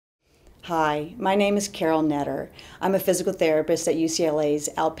Hi, my name is Carole Netter. I'm a physical therapist at UCLA's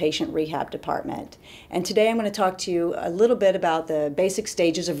Outpatient Rehab Department. And today I'm going to talk to you a little bit about the basic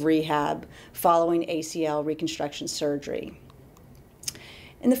stages of rehab following ACL reconstruction surgery.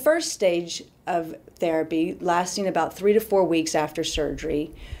 In the first stage of therapy, lasting about 3 to 4 weeks after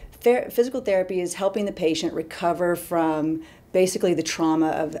surgery, physical therapy is helping the patient recover from basically the trauma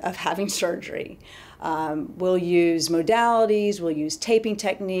of having surgery. We'll use modalities, we'll use taping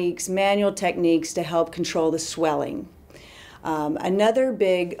techniques, manual techniques to help control the swelling. Another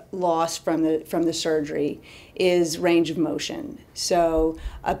big loss from the surgery is range of motion. So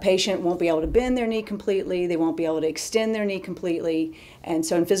a patient won't be able to bend their knee completely, they won't be able to extend their knee completely, and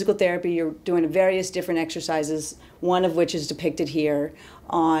so in physical therapy you're doing various different exercises, one of which is depicted here,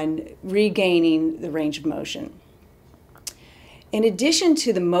 on regaining the range of motion. In addition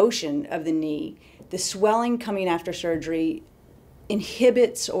to the motion of the knee, the swelling coming after surgery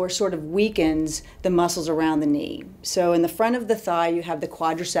inhibits or sort of weakens the muscles around the knee. So in the front of the thigh you have the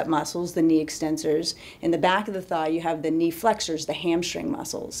quadricep muscles, the knee extensors. In the back of the thigh you have the knee flexors, the hamstring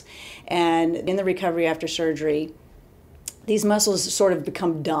muscles. And in the recovery after surgery, these muscles sort of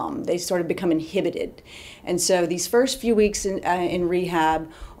become dumb. They sort of become inhibited. And so these first few weeks in rehab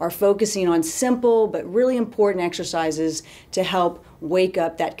are focusing on simple but really important exercises to help wake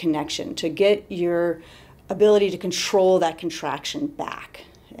up that connection, to get your ability to control that contraction back.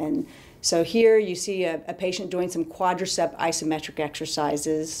 And so here you see a patient doing some quadricep isometric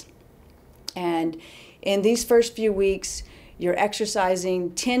exercises. And in these first few weeks, you're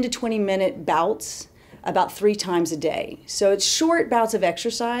exercising 10 to 20 minute bouts about 3 times a day. So it's short bouts of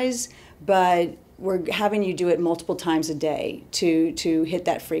exercise, but we're having you do it multiple times a day to hit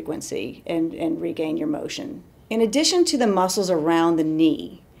that frequency and regain your motion. In addition to the muscles around the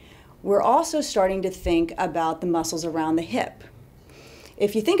knee, we're also starting to think about the muscles around the hip.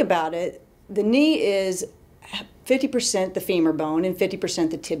 If you think about it, the knee is 50% the femur bone and 50%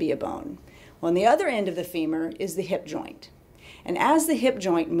 the tibia bone. Well, on the other end of the femur is the hip joint. And as the hip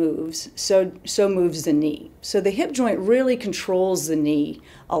joint moves, so moves the knee. So the hip joint really controls the knee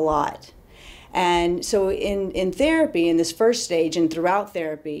a lot. And so in therapy, in this first stage and throughout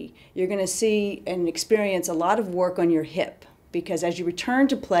therapy, you're going to see and experience a lot of work on your hip. Because as you return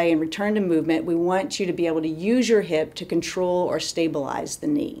to play and return to movement, we want you to be able to use your hip to control or stabilize the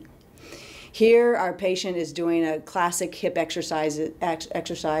knee. Here, our patient is doing a classic hip exercise.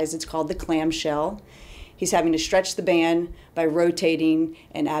 It's called the clamshell. He's having to stretch the band by rotating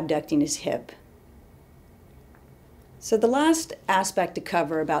and abducting his hip. So the last aspect to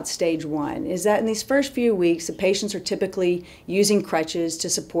cover about stage 1 is that in these first few weeks, the patients are typically using crutches to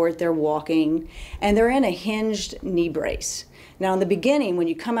support their walking, and they're in a hinged knee brace. Now in the beginning, when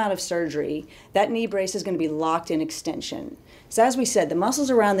you come out of surgery, that knee brace is going to be locked in extension. So as we said, the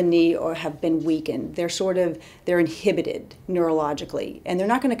muscles around the knee have been weakened. They're inhibited neurologically, and they're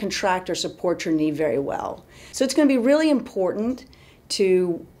not going to contract or support your knee very well. So it's going to be really important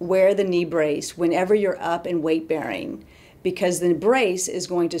to wear the knee brace whenever you're up and weight bearing, because the brace is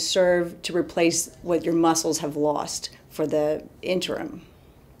going to serve to replace what your muscles have lost for the interim.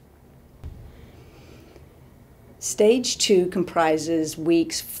 Stage 2 comprises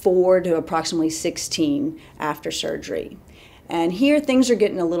weeks 4 to approximately 16 after surgery. And here things are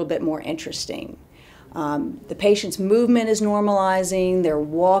getting a little bit more interesting. The patient's movement is normalizing, their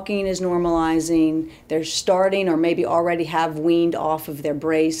walking is normalizing, they're starting or maybe already have weaned off of their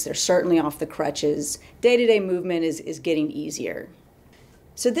brace, they're certainly off the crutches. Day-to-day movement is getting easier.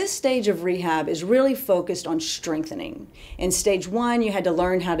 So this stage of rehab is really focused on strengthening. In stage 1, you had to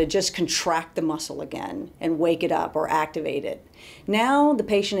learn how to just contract the muscle again and wake it up or activate it. Now the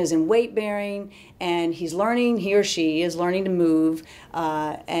patient is in weight bearing and he or she is learning to move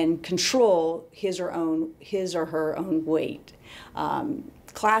and control his or her own weight.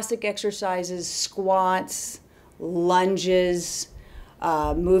 Classic exercises, squats, lunges,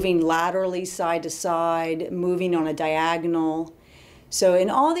 moving laterally side to side, moving on a diagonal. So in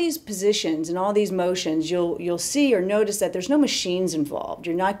all these positions and all these motions, you'll see or notice that there's no machines involved.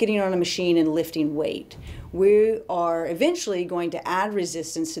 You're not getting on a machine and lifting weight. We are eventually going to add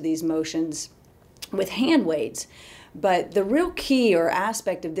resistance to these motions with hand weights. But the real key or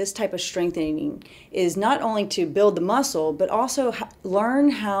aspect of this type of strengthening is not only to build the muscle, but also learn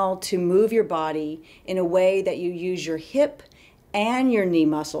how to move your body in a way that you use your hip and your knee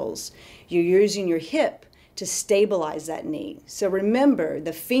muscles. You're using your hip to stabilize that knee. So remember,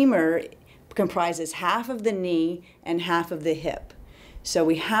 the femur comprises half of the knee and half of the hip. So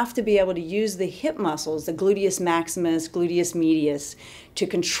we have to be able to use the hip muscles, the gluteus maximus, gluteus medius, to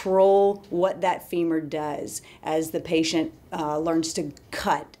control what that femur does as the patient learns to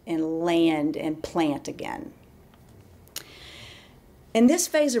cut and land and plant again. In this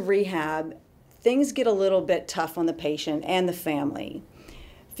phase of rehab, things get a little bit tough on the patient and the family.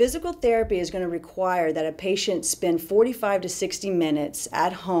 Physical therapy is going to require that a patient spend 45 to 60 minutes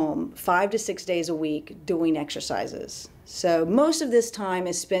at home 5 to 6 days a week doing exercises. So most of this time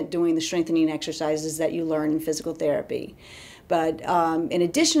is spent doing the strengthening exercises that you learn in physical therapy. But in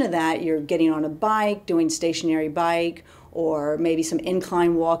addition to that, you're getting on a bike, doing stationary bike, or maybe some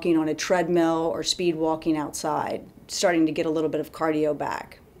incline walking on a treadmill or speed walking outside, starting to get a little bit of cardio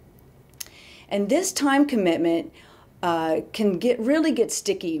back. And this time commitment can really get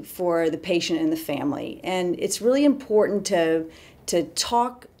sticky for the patient and the family. And it's really important to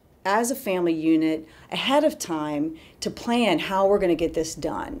talk as a family unit ahead of time to plan how we're going to get this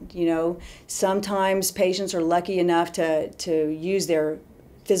done. You know, sometimes patients are lucky enough to use their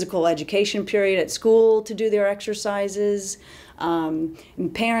physical education period at school to do their exercises. And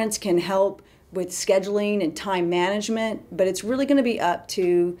parents can help with scheduling and time management, but it's really going to be up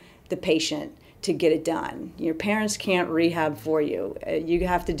to the patient to get it done. Your parents can't rehab for you. You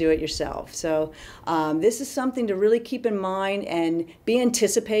have to do it yourself. So this is something to really keep in mind and be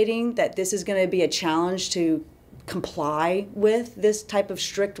anticipating that this is going to be a challenge to comply with this type of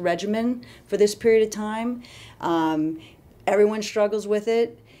strict regimen for this period of time. Everyone struggles with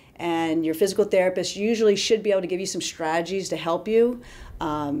it, and your physical therapist usually should be able to give you some strategies to help you.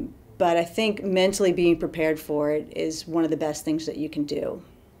 But I think mentally being prepared for it is one of the best things that you can do.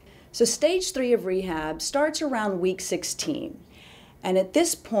 So stage 3 of rehab starts around week 16. And at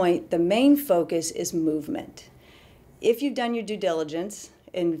this point, the main focus is movement. If you've done your due diligence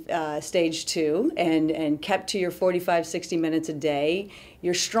in stage 2 and kept to your 45, 60 minutes a day,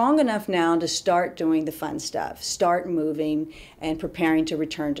 you're strong enough now to start doing the fun stuff, start moving and preparing to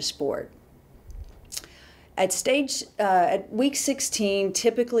return to sport. At week 16,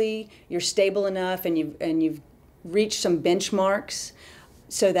 typically you're stable enough and you've reached some benchmarks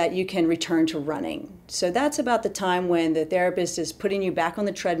so that you can return to running. So that's about the time when the therapist is putting you back on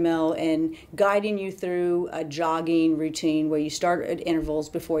the treadmill and guiding you through a jogging routine where you start at intervals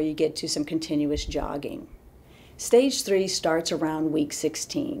before you get to some continuous jogging. Stage 3 starts around week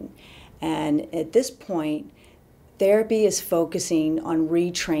 16. And at this point, therapy is focusing on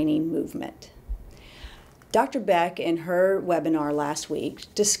retraining movement. Dr. Beck, in her webinar last week,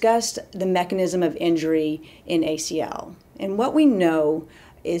 discussed the mechanism of injury in ACL. And what we know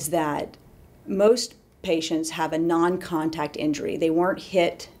is that most patients have a non-contact injury. They weren't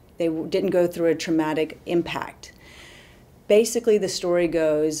hit, they didn't go through a traumatic impact. Basically, the story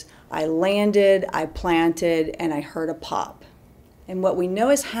goes, I landed, I planted, and I heard a pop. And what we know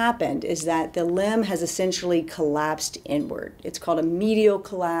has happened is that the limb has essentially collapsed inward. It's called a medial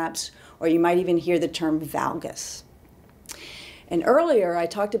collapse, or you might even hear the term valgus. And earlier I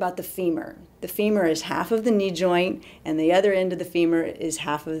talked about the femur. The femur is half of the knee joint, and the other end of the femur is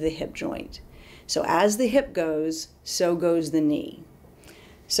half of the hip joint. So as the hip goes, so goes the knee.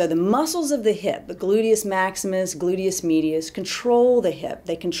 So the muscles of the hip, the gluteus maximus, gluteus medius, control the hip.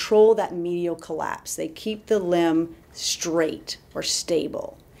 They control that medial collapse. They keep the limb straight or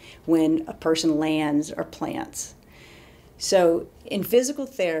stable when a person lands or plants. So in physical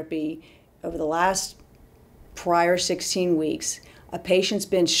therapy, over the last prior 16 weeks, a patient's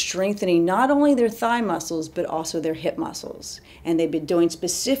been strengthening not only their thigh muscles, but also their hip muscles. And they've been doing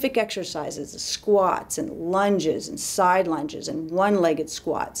specific exercises, squats and lunges and side lunges and one-legged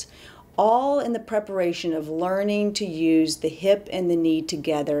squats, all in the preparation of learning to use the hip and the knee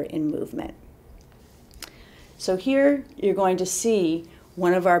together in movement. So here you're going to see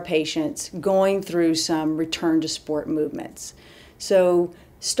one of our patients going through some return to sport movements. So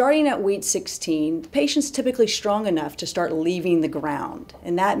starting at week 16, the patient's typically strong enough to start leaving the ground,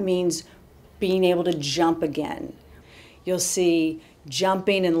 and that means being able to jump again. You'll see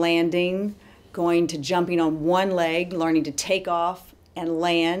jumping and landing, going to jumping on one leg, learning to take off and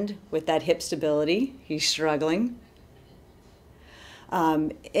land with that hip stability. He's struggling.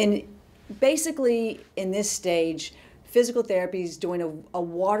 And basically, in this stage, physical therapy is doing a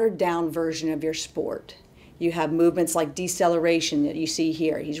watered-down version of your sport. You have movements like deceleration that you see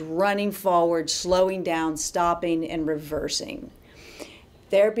here. He's running forward, slowing down, stopping, and reversing.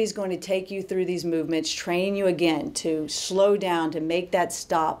 Therapy is going to take you through these movements, training you again to slow down, to make that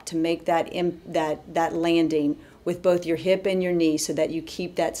stop, to make that landing with both your hip and your knee so that you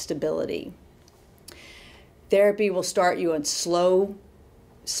keep that stability. Therapy will start you on slow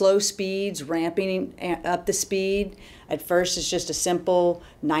slow speeds, ramping up the speed. At first, it's just a simple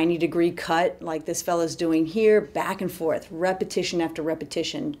 90-degree cut like this fellow's doing here, back and forth, repetition after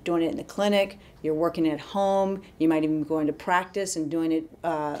repetition. Doing it in the clinic, you're working at home, you might even go into practice and doing it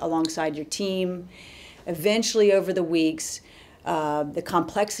alongside your team. Eventually, over the weeks, the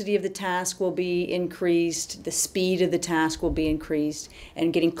complexity of the task will be increased, the speed of the task will be increased,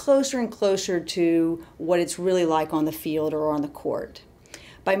 and getting closer and closer to what it's really like on the field or on the court.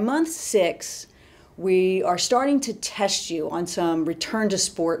 By month 6, we are starting to test you on some return to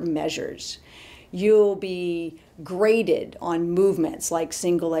sport measures. You'll be graded on movements like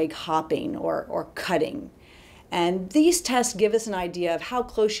single leg hopping or cutting. And these tests give us an idea of how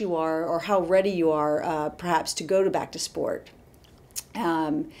close you are or how ready you are perhaps to go back to sport.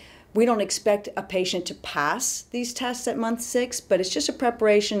 We don't expect a patient to pass these tests at month 6, but it's just a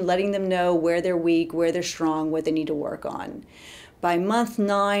preparation, letting them know where they're weak, where they're strong, what they need to work on. By month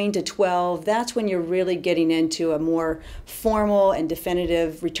 9 to 12, that's when you're really getting into a more formal and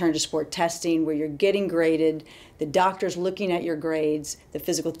definitive return to sport testing where you're getting graded, the doctor's looking at your grades, the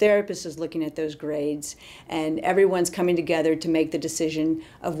physical therapist is looking at those grades, and everyone's coming together to make the decision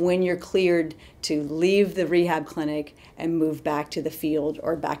of when you're cleared to leave the rehab clinic and move back to the field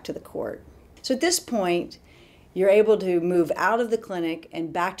or back to the court. So at this point, you're able to move out of the clinic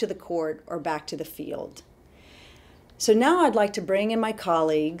and back to the court or back to the field. So now I'd like to bring in my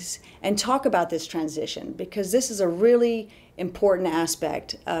colleagues and talk about this transition because this is a really important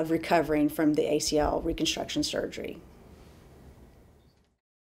aspect of recovering from the ACL reconstruction surgery.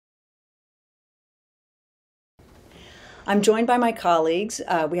 I'm joined by my colleagues.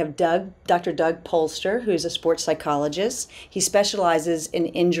 We have Dr. Doug Polster, who's a sports psychologist. He specializes in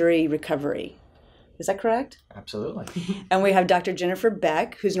injury recovery. Is that correct? Absolutely. And we have Dr. Jennifer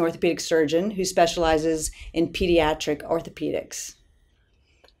Beck, who's an orthopedic surgeon who specializes in pediatric orthopedics.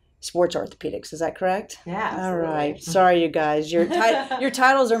 Sports orthopedics, is that correct? Yeah, absolutely. All right. Sorry, you guys. Your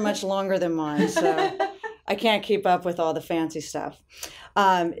titles are much longer than mine, so I can't keep up with all the fancy stuff.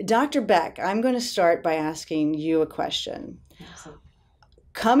 Dr. Beck, I'm going to start by asking you a question. Absolutely.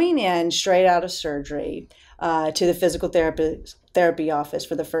 Coming in straight out of surgery to the physical therapy office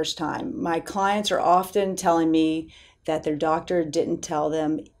for the first time, my clients are often telling me that their doctor didn't tell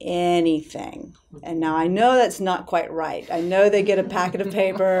them anything. And now I know that's not quite right. I know they get a packet of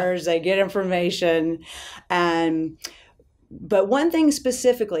papers, they get information, but one thing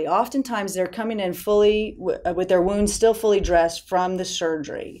specifically, oftentimes they're coming in fully with their wounds still fully dressed from the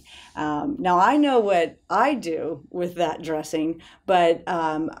surgery. Now I know what I do with that dressing, but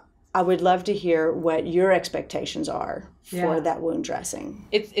I would love to hear what your expectations are for that wound dressing.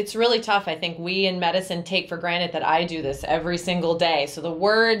 It's really tough. I think we in medicine take for granted that I do this every single day. So the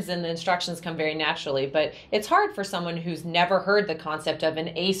words and the instructions come very naturally, but it's hard for someone who's never heard the concept of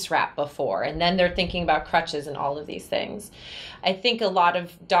an ACE wrap before, and then they're thinking about crutches and all of these things. I think a lot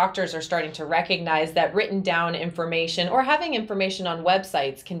of doctors are starting to recognize that written down information or having information on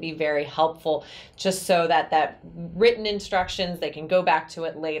websites can be very helpful, just so that written instructions, they can go back to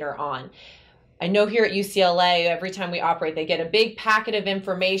it later on. I know here at UCLA, every time we operate, they get a big packet of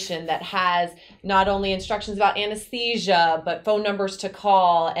information that has not only instructions about anesthesia, but phone numbers to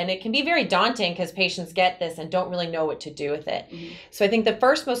call. And it can be very daunting because patients get this and don't really know what to do with it. Mm-hmm. So I think the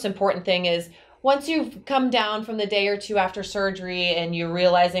first most important thing is, once you've come down from the day or two after surgery and you're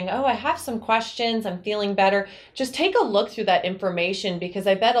realizing, oh, I have some questions, I'm feeling better, just take a look through that information, because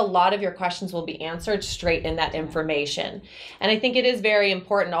I bet a lot of your questions will be answered straight in that information. And I think it is very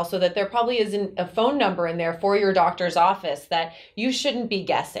important also that there probably isn't a phone number in there for your doctor's office that you shouldn't be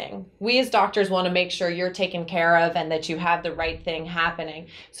guessing. We as doctors want to make sure you're taken care of and that you have the right thing happening.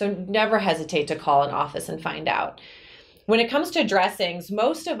 So never hesitate to call an office and find out. When it comes to dressings,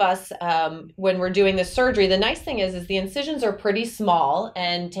 most of us, when we're doing the surgery, the nice thing is the incisions are pretty small,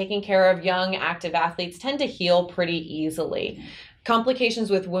 and taking care of young active athletes tend to heal pretty easily. Complications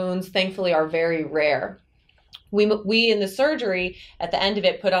with wounds, thankfully, are very rare. We in the surgery, at the end of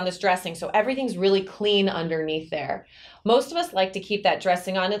it, put on this dressing, so everything's really clean underneath there. Most of us like to keep that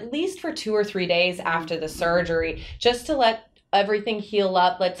dressing on at least for 2 or 3 days after the surgery, just to let everything heal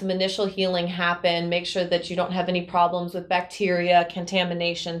up, let some initial healing happen, make sure that you don't have any problems with bacteria,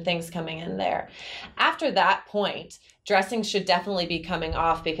 contamination, things coming in there. After that point, dressings should definitely be coming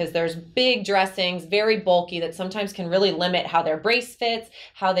off, because there's big dressings, very bulky, that sometimes can really limit how their brace fits,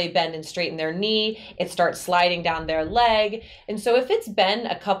 how they bend and straighten their knee. It starts sliding down their leg. And so if it's been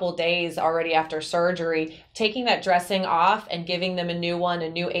a couple days already after surgery, taking that dressing off and giving them a new one, a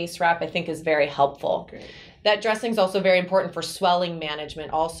new ACE wrap, I think is very helpful. Great. That dressing is also very important for swelling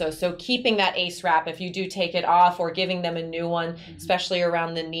management also. So keeping that ACE wrap, if you do take it off, or giving them a new one, especially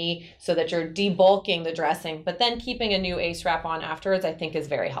around the knee, so that you're debulking the dressing, but then keeping a new ACE wrap on afterwards, I think is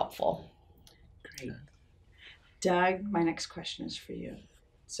very helpful. Great. Doug, my next question is for you.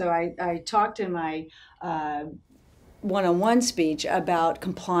 So I talked in my one-on-one speech about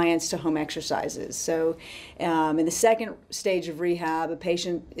compliance to home exercises. So in the second stage of rehab, a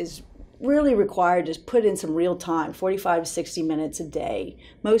patient is really required to put in some real time, 45 to 60 minutes a day,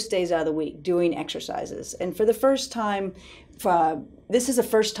 most days out of the week, doing exercises. And for the first time, this is a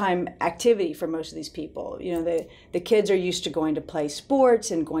first-time activity for most of these people. You know, the kids are used to going to play sports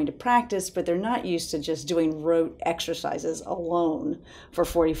and going to practice, but they're not used to just doing rote exercises alone for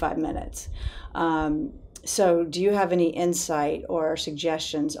 45 minutes. So do you have any insight or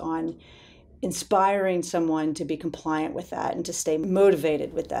suggestions on inspiring someone to be compliant with that and to stay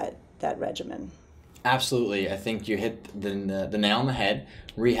motivated with that regimen? Absolutely. I think you hit the nail on the head.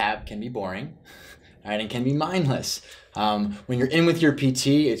 Rehab can be boring, right? And can be mindless. When you're in with your PT,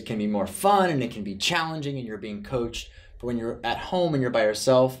 it can be more fun and it can be challenging and you're being coached. But when you're at home and you're by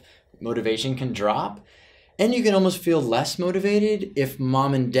yourself, motivation can drop. And you can almost feel less motivated if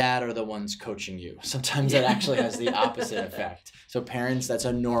mom and dad are the ones coaching you. Sometimes that actually has the opposite effect. So parents, that's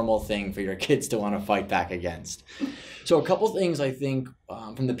a normal thing for your kids to want to fight back against. So a couple things I think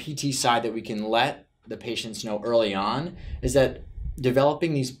from the PT side that we can let the patients know early on is that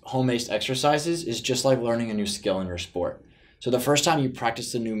developing these home-based exercises is just like learning a new skill in your sport. So the first time you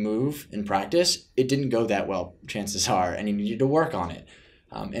practice a new move in practice, it didn't go that well, chances are, and you needed to work on it.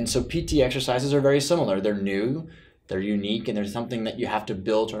 And so PT exercises are very similar. They're new, they're unique, and there's something that you have to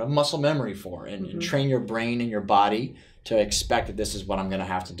build sort of muscle memory for and train your brain and your body to expect that this is what I'm going to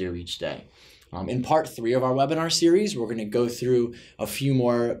have to do each day. In part 3 of our webinar series, we're going to go through a few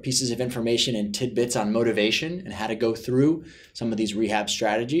more pieces of information and tidbits on motivation and how to go through some of these rehab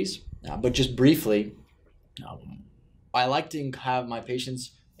strategies. But just briefly, I like to have my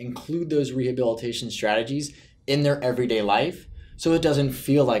patients include those rehabilitation strategies in their everyday life, so it doesn't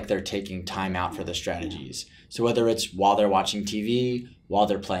feel like they're taking time out for the strategies. So whether it's while they're watching TV, while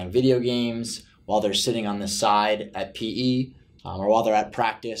they're playing video games, while they're sitting on the side at PE, or while they're at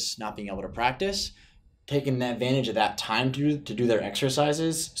practice, not being able to practice, taking advantage of that time to do their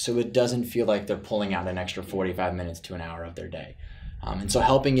exercises so it doesn't feel like they're pulling out an extra 45 minutes to an hour of their day. And so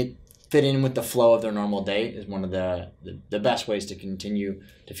helping it fit in with the flow of their normal day is one of the best ways to continue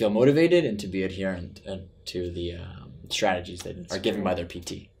to feel motivated and to be adherent to the strategies that are given by their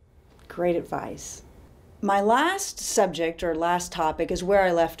PT. Great advice. My last subject or last topic is where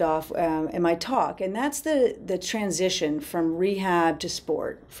I left off in my talk, and that's the transition from rehab to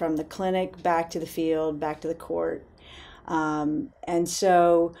sport, from the clinic back to the field, back to the court. And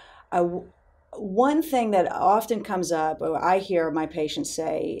so one thing that often comes up, or I hear my patients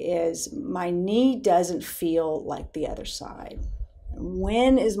say, is my knee doesn't feel like the other side.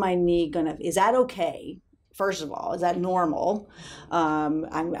 When is my knee is that okay? First of all, is that normal?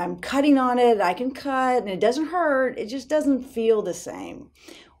 I'm cutting on it, I can cut, and it doesn't hurt, it just doesn't feel the same.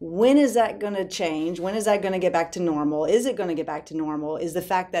 When is that going to change? When is that going to get back to normal? Is it going to get back to normal? Is the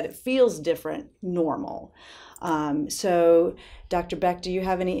fact that it feels different normal? So, Dr. Beck, do you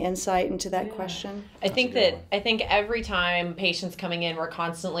have any insight into that question? I think every time patients coming in, we're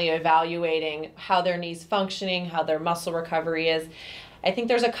constantly evaluating how their knee's functioning, how their muscle recovery is. I think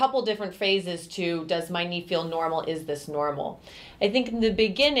there's a couple different phases to, does my knee feel normal? Is this normal? I think in the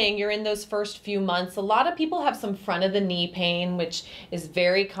beginning, you're in those first few months, a lot of people have some front of the knee pain, which is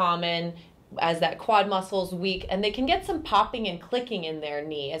very common as that quad muscle's weak, and they can get some popping and clicking in their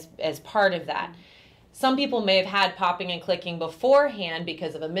knee as part of that. Some people may have had popping and clicking beforehand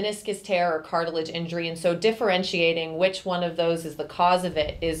because of a meniscus tear or cartilage injury, and so differentiating which one of those is the cause of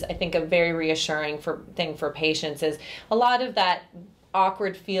it is, I think, a very reassuring thing for patients. Is a lot of that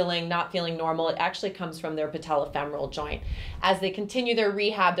awkward feeling, not feeling normal, it actually comes from their patellofemoral joint. As they continue their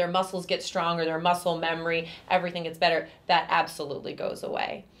rehab, their muscles get stronger, their muscle memory, everything gets better, that absolutely goes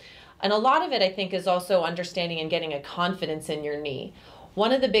away. And a lot of it, I think, is also understanding and getting a confidence in your knee.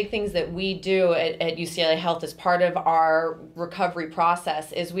 One of the big things that we do at UCLA Health as part of our recovery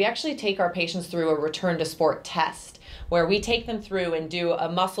process is we actually take our patients through a return to sport test, where we take them through and do a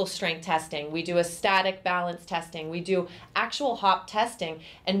muscle strength testing, we do a static balance testing, we do actual hop testing,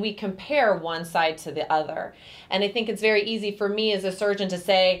 and we compare one side to the other. And I think it's very easy for me as a surgeon to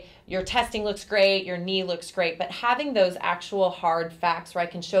say, your testing looks great, your knee looks great, but having those actual hard facts where I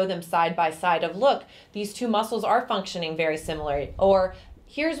can show them side by side of, look, these two muscles are functioning very similarly, or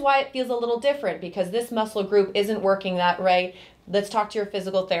here's why it feels a little different, because this muscle group isn't working that right. let's talk to your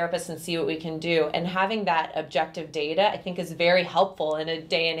physical therapist and see what we can do. And having that objective data, I think, is very helpful in a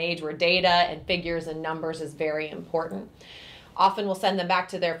day and age where data and figures and numbers is very important. Often we'll send them back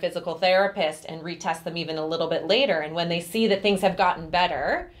to their physical therapist and retest them even a little bit later. And when they see that things have gotten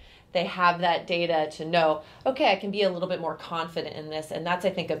better, they have that data to know, okay, I can be a little bit more confident in this. And that's, I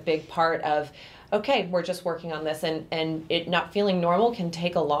think, a big part of, okay, we're just working on this, and it not feeling normal can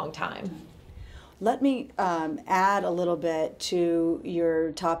take a long time. Let me add a little bit to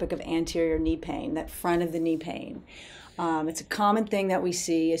your topic of anterior knee pain, that front of the knee pain. It's a common thing that we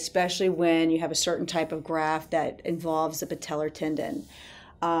see, especially when you have a certain type of graft that involves the patellar tendon.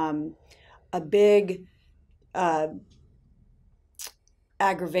 A big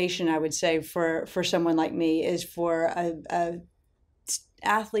aggravation, I would say, for someone like me is for a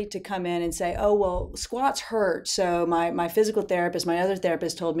athlete to come in and say, oh, well, squats hurt, so my physical therapist, my other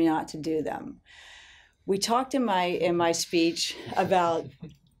therapist told me not to do them. We talked in my speech about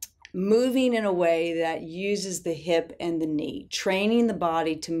moving in a way that uses the hip and the knee, training the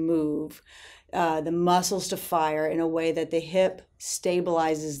body to move, the muscles to fire in a way that the hip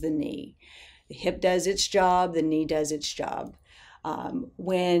stabilizes the knee. The hip does its job, the knee does its job.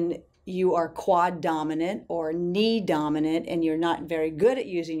 When you are quad dominant or knee dominant and you're not very good at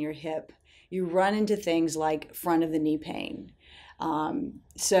using your hip, you run into things like front of the knee pain.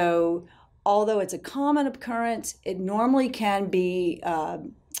 So although it's a common occurrence, it normally can be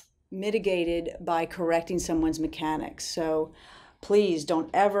mitigated by correcting someone's mechanics. So please don't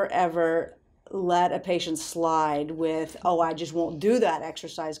ever let a patient slide with, oh, I just won't do that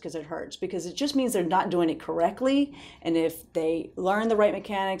exercise because it hurts, because it just means they're not doing it correctly. And if they learn the right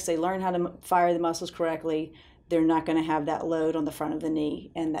mechanics, they learn how to fire the muscles correctly, they're not going to have that load on the front of the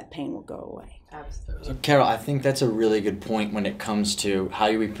knee, and that pain will go away. Absolutely. So Carole, I think that's a really good point when it comes to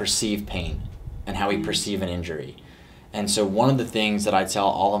how we perceive pain and how we perceive an injury. And so one of the things that I tell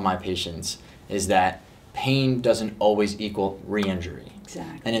all of my patients is that pain doesn't always equal re-injury.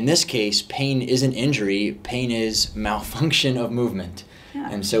 Exactly. And in this case, pain isn't injury, pain is malfunction of movement. Yeah.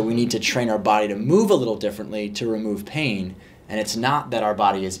 And so we need to train our body to move a little differently to remove pain. And it's not that our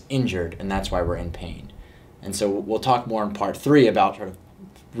body is injured and that's why we're in pain. And so we'll talk more in part 3 about sort of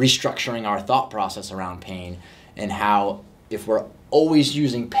restructuring our thought process around pain and how if we're always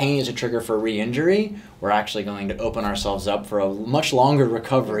using pain as a trigger for re-injury, we're actually going to open ourselves up for a much longer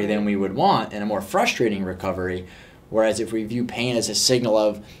recovery than we would want and a more frustrating recovery. Whereas if we view pain as a signal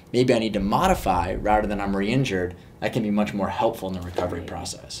of maybe I need to modify rather than I'm re-injured, that can be much more helpful in the recovery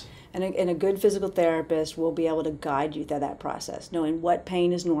process. And a good physical therapist will be able to guide you through that process, knowing what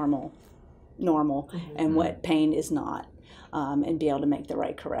pain is normal, and what pain is not, and be able to make the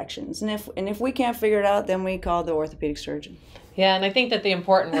right corrections. And if we can't figure it out, then we call the orthopedic surgeon. Yeah, and I think that the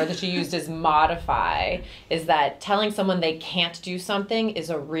important word that you used is modify, is that telling someone they can't do something is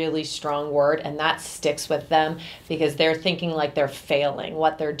a really strong word, and that sticks with them because they're thinking like they're failing.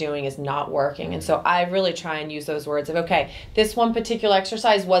 What they're doing is not working. And so I really try and use those words of, okay, this one particular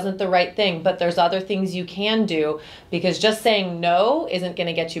exercise wasn't the right thing, but there's other things you can do, because just saying no isn't going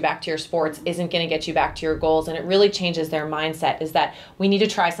to get you back to your sports, isn't going to get you back to your goals, and it really changes their mindset, is that we need to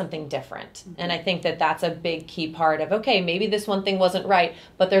try something different. And I think that that's a big key part of, okay, maybe this one thing wasn't right,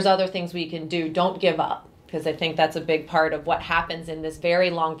 but there's other things we can do. Don't give up, because I think that's a big part of what happens in this very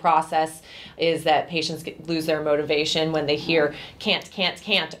long process, is that patients lose their motivation when they hear can't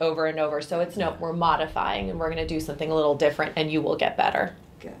over and over. So it's no, we're modifying and we're going to do something a little different and you will get better.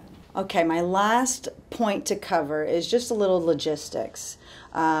 Good. Okay, my last point to cover is just a little logistics.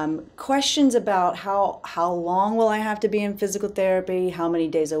 Questions about how long will I have to be in physical therapy? How many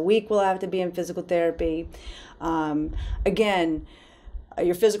days a week will I have to be in physical therapy? Again,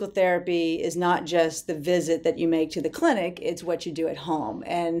 your physical therapy is not just the visit that you make to the clinic, it's what you do at home.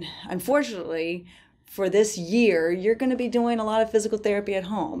 And unfortunately, for this year, you're going to be doing a lot of physical therapy at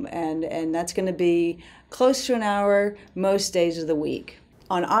home, and that's going to be close to an hour most days of the week.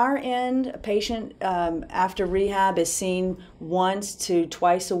 On our end, a patient after rehab is seen once to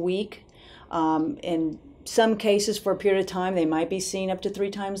twice a week. In some cases, for a period of time, they might be seen up to 3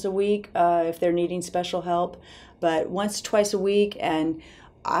 times a week if they're needing special help. But once, twice a week, and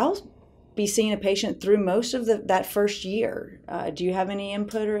I'll be seeing a patient through most of that first year. Do you have any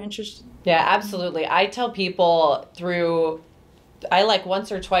input or interest? Yeah, absolutely. I tell people I like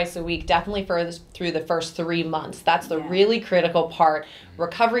once or twice a week, definitely through the first 3 months. That's the really critical part.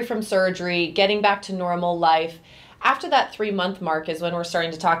 Recovery from surgery, getting back to normal life. After that 3-month mark is when we're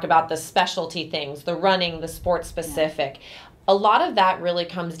starting to talk about the specialty things, the running, the sports specific. a lot of that really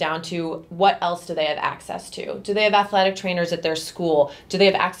comes down to what else do they have access to? Do they have athletic trainers at their school? Do they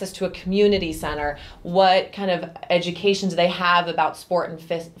have access to a community center? What kind of education do they have about sport and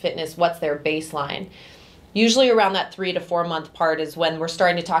fitness? What's their baseline? Usually around that 3 to 4 month part is when we're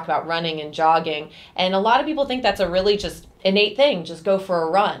starting to talk about running and jogging. And a lot of people think that's a really just innate thing, just go for a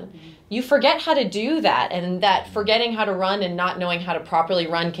run. You forget how to do that, and that forgetting how to run and not knowing how to properly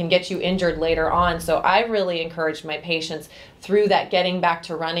run can get you injured later on. So I really encourage my patients through that getting back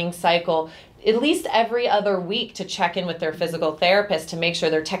to running cycle at least every other week to check in with their physical therapist to make sure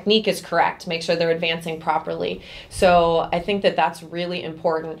their technique is correct, make sure they're advancing properly. So I think that that's really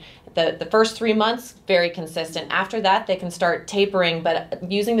important. The first 3 months, very consistent. After that, they can start tapering, but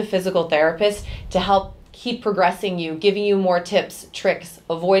using the physical therapist to help keep progressing you, giving you more tips, tricks,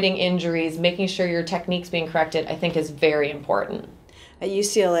 avoiding injuries, making sure your technique's being corrected, I think is very important. At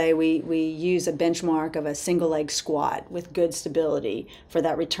UCLA, we use a benchmark of a single leg squat with good stability for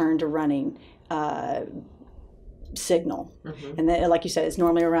that return to running signal. And then, like you said, it's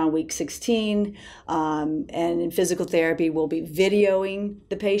normally around week 16. And in physical therapy, we'll be videoing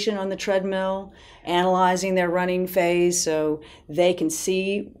the patient on the treadmill, analyzing their running phase so they can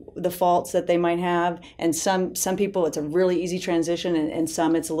see the faults that they might have. And some people, it's a really easy transition, and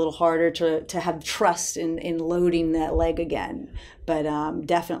some it's a little harder to have trust in loading that leg again. But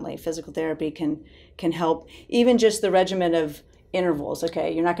definitely physical therapy can help. Even just the regimen of intervals.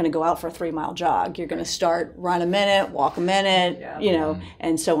 Okay, you're not going to go out for a 3-mile jog. You're going to start run a minute, walk a minute,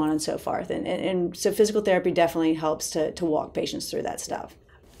 and so on and so forth. And so physical therapy definitely helps to walk patients through that stuff.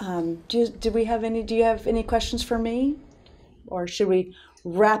 Do you have any questions for me? Or should we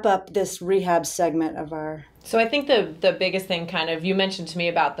wrap up this rehab segment of our... So I think the biggest thing you mentioned to me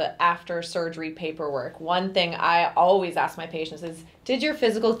about the after surgery paperwork. One thing I always ask my patients is, did your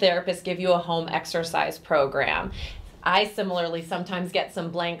physical therapist give you a home exercise program? I similarly sometimes get some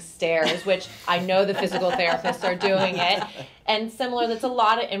blank stares, which I know the physical therapists are doing it. And similar, that's a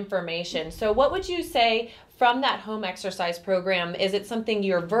lot of information. So what would you say from that home exercise program? Is it something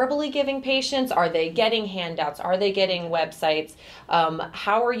you're verbally giving patients? Are they getting handouts? Are they getting websites?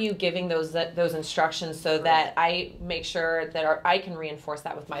 How are you giving those instructions so that I make sure that I can reinforce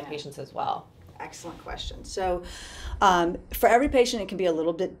that with my patients as well? Excellent question. So for every patient, it can be a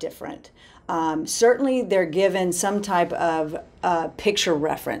little bit different. Certainly, they're given some type of picture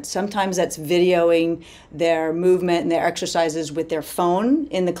reference. Sometimes that's videoing their movement and their exercises with their phone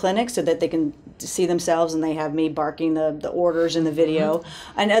in the clinic so that they can see themselves and they have me barking the orders in the video.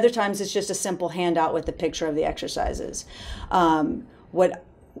 And other times it's just a simple handout with the picture of the exercises. What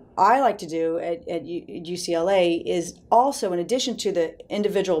I like to do at UCLA is also, in addition to the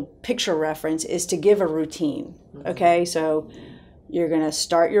individual picture reference, is to give a routine. Okay, so you're going to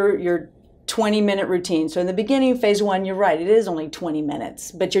start your 20-minute routine. So in the beginning, phase 1, you're right, it is only 20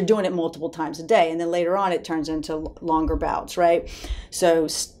 minutes, but you're doing it multiple times a day. And then later on, it turns into longer bouts, right? So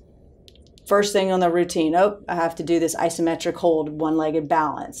first thing on the routine, I have to do this isometric hold, one-legged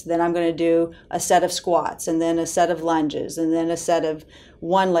balance. Then I'm going to do a set of squats, and then a set of lunges, and then a set of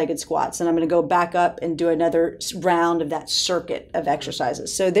one-legged squats. And I'm going to go back up and do another round of that circuit of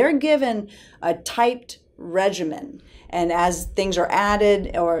exercises. So they're given a typed regimen. And as things are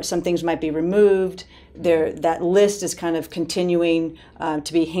added or some things might be removed, that list is kind of continuing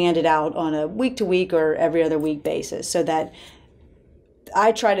to be handed out on a week-to-week or every other week basis, so that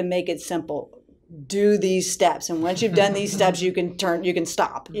I try to make it simple. Do these steps, and once you've done these steps, you can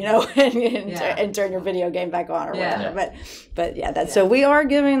stop, and turn your video game back on or whatever. But yeah, so we are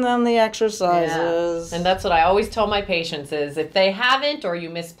giving them the exercises. Yeah. And that's what I always tell my patients is, if they haven't or you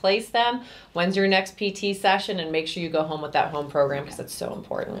misplace them, when's your next PT session, and make sure you go home with that home program, because it's so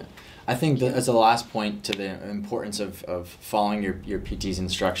important. I think that as a last point to the importance of following your PT's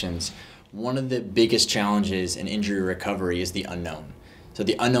instructions, one of the biggest challenges in injury recovery is the unknown. So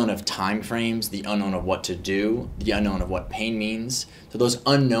the unknown of time frames, the unknown of what to do, the unknown of what pain means. So those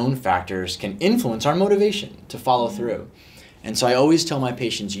unknown factors can influence our motivation to follow through. And so I always tell my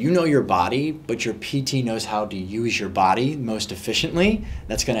patients, you know your body, but your PT knows how to use your body most efficiently.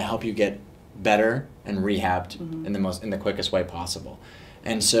 That's going to help you get better and rehabbed in the quickest way possible.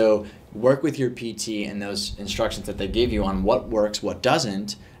 And so work with your PT and those instructions that they give you on what works, what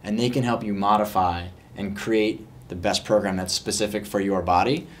doesn't, and they can help you modify and create the best program that's specific for your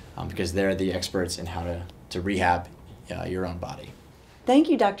body, because they're the experts in how to rehab your own body. Thank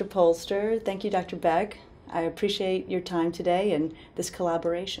you, Dr. Polster. Thank you, Dr. Beck. I appreciate your time today and this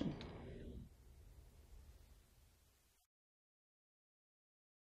collaboration.